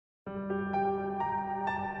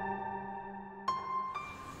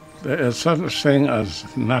There is such thing as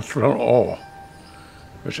natural awe,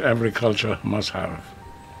 which every culture must have.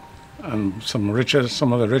 And some of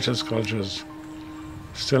the richest cultures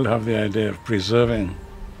still have the idea of preserving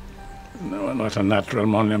what are natural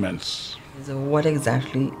monuments. So what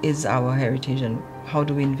exactly is our heritage and how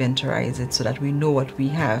do we inventorize it so that we know what we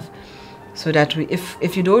have? So that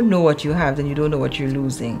if you don't know what you have, then you don't know what you're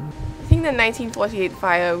losing. I think the 1948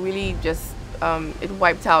 fire really just, it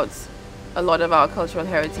wiped out a lot of our cultural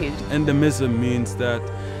heritage. Endemism means that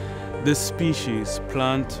this species,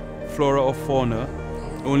 plant, flora or fauna,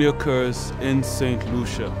 only occurs in Saint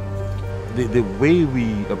Lucia. The way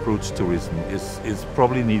we approach tourism is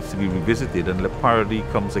probably needs to be revisited, and Le Paradis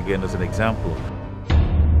comes again as an example.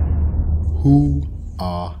 Who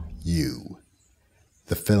are you?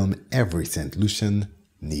 The film every Saint Lucian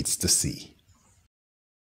needs to see.